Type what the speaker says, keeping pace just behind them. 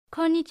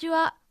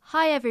Konnichiwa.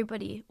 Hi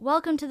everybody.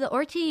 Welcome to the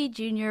RTE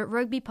Junior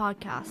Rugby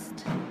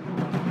Podcast.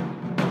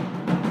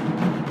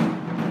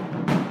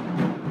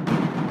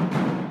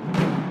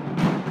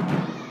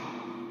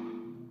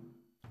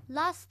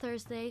 Last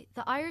Thursday,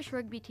 the Irish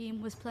rugby team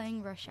was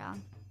playing Russia.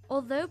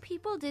 Although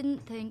people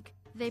didn't think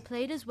they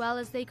played as well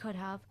as they could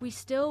have, we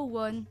still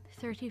won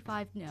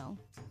 35-0.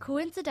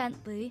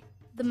 Coincidentally,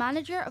 the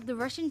manager of the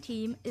Russian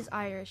team is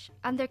Irish,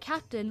 and their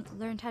captain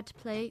learned how to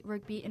play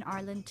rugby in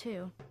Ireland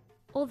too.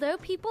 Although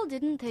people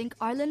didn't think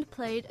Ireland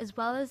played as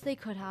well as they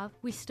could have,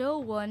 we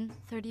still won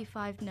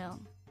 35-0.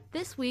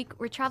 This week,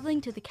 we're travelling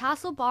to the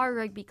Castlebar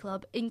Rugby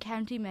Club in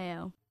County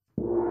Mayo.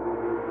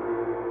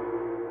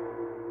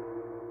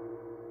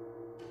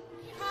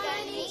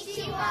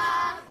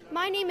 Konnichiwa!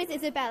 My name is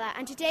Isabella,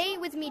 and today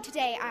with me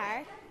today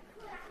are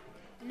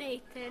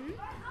Nathan,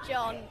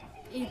 John,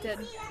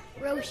 Eden,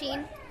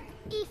 Roisin,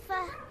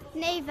 Aoife,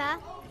 Neva,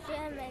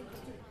 Dermot,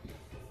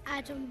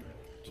 Adam,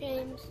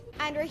 James.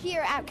 and we're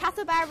here at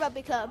Castlebar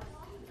Rugby Club.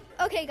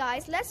 Okay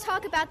guys, let's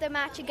talk about the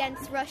match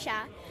against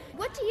Russia.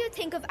 What do you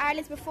think of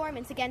Ireland's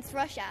performance against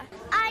Russia?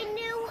 I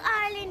knew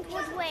Ireland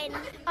would win.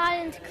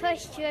 Ireland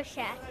crushed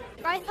Russia.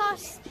 I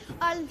thought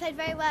Ireland played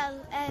very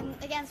well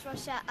against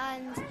Russia,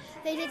 and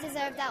they did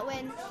deserve that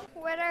win.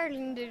 well,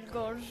 Ireland did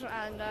good,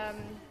 and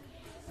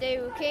they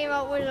came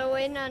out with a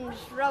win, and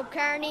Rob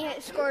Kearney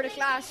scored a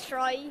class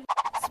try.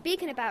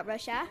 Speaking about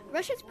Russia,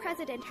 Russia's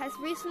president has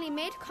recently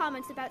made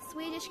comments about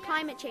Swedish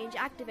climate change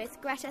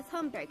activist Greta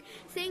Thunberg,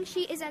 saying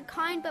she is a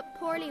kind but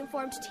poorly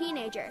informed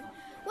teenager.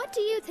 What do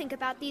you think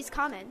about these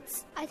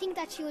comments? I think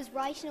that she was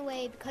right in a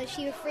way because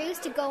she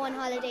refused to go on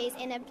holidays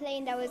in a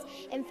plane that was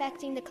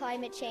infecting the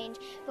climate change.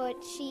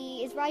 But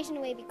she is right in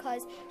a way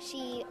because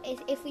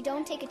if we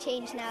don't take a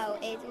change now,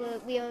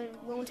 we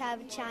won't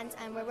have a chance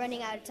and we're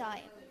running out of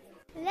time.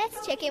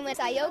 Let's check in with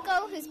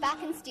Sayoko, who's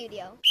back in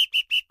studio.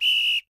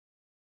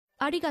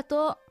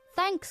 Arigato.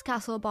 Thanks,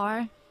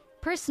 Castlebar.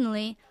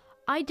 Personally,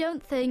 I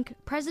don't think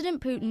President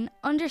Putin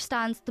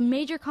understands the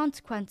major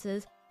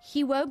consequences.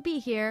 He won't be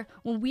here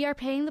when we are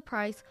paying the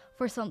price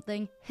for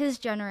something his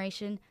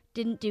generation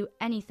didn't do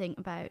anything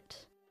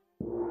about.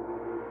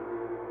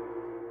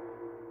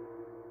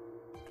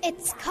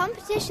 It's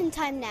competition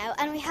time now,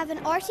 and we have an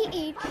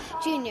RTE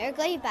Junior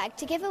goodie bag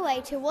to give away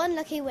to one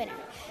lucky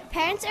winner.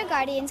 Parents or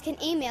guardians can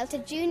email to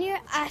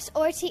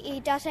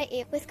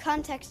junior@rte.ie with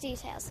contact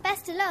details.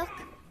 Best of luck!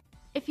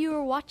 If you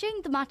were watching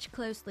the match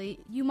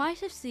closely, you might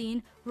have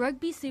seen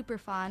rugby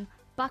superfan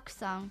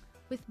Baksang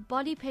with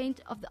body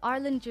paint of the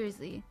Ireland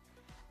jersey.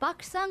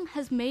 Baksang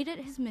has made it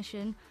his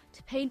mission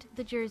to paint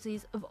the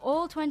jerseys of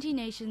all 20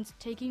 nations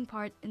taking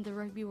part in the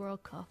Rugby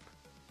World Cup.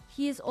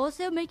 He is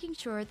also making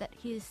sure that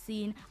he is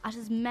seen at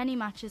as many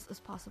matches as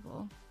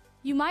possible.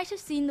 You might have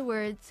seen the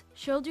words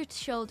 "shoulder to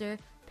shoulder"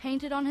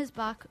 painted on his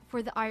back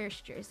for the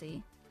Irish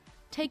jersey.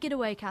 Take it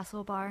away,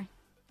 Castlebar.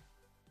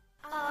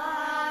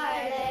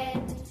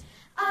 Ireland,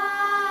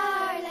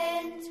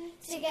 Ireland,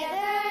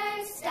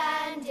 together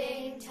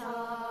standing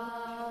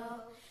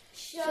tall,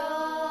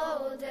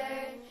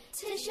 shoulder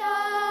to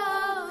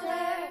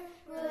shoulder,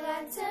 we'll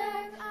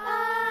answer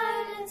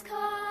Ireland's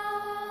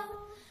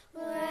call,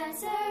 we'll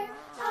answer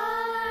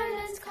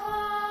Ireland's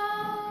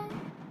call.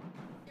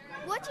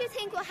 What do you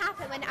think will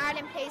happen when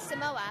Ireland plays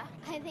Samoa?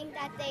 I think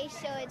that they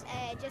should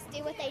just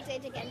do what they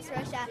did against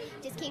Russia,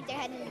 just keep their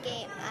head in the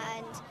game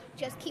and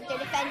just keep their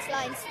defence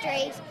line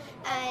straight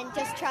and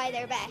just try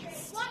their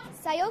best.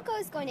 Sayoko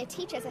is going to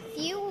teach us a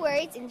few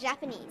words in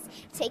Japanese.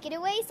 Take it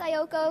away,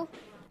 Sayoko.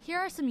 Here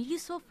are some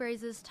useful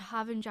phrases to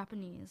have in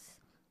Japanese.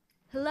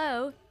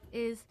 Hello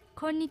is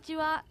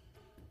konnichiwa,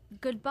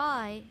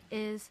 goodbye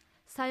is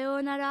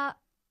sayonara,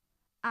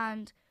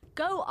 and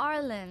go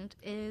Ireland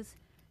is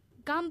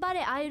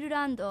ganbare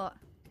Airulando.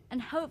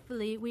 And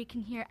hopefully we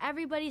can hear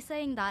everybody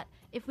saying that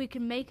if we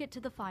can make it to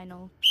the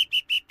final.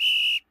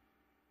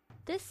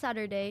 This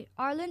Saturday,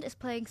 Ireland is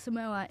playing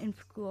Samoa in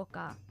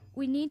Fukuoka.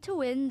 We need to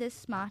win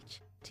this match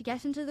to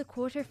get into the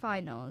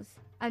quarterfinals.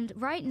 And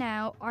right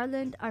now,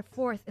 Ireland are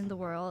 4th in the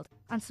world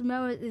and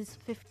Samoa is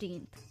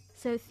 15th.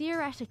 So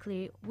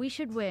theoretically, we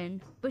should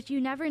win, but you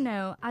never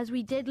know, as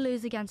we did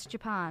lose against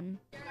Japan.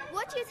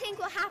 What do you think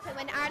will happen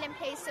when Ireland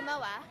plays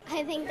Samoa?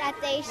 I think that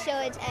they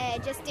should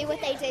just do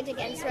what they did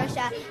against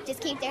Russia,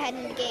 just keep their head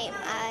in the game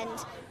and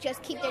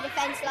just keep their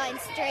defence line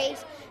straight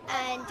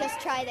and just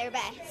try their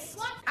best.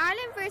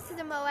 Ireland vs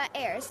Samoa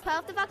airs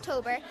 12th of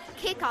October,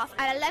 kick-off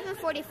at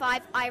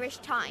 11:45 Irish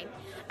time.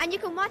 And you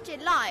can watch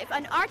it live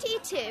on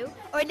RTE2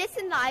 or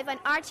listen live on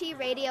RTE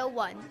Radio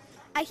 1.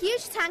 A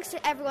huge thanks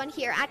to everyone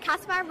here at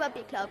Castlebar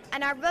Rugby Club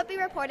and our rugby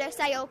reporter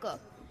Sayoko.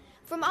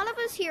 From all of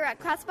us here at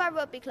Castlebar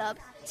Rugby Club,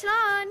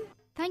 Tlán!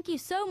 Thank you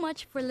so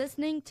much for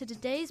listening to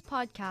today's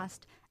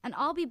podcast, and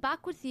I'll be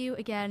back with you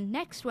again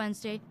next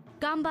Wednesday.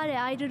 Ganbare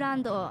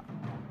Airulando!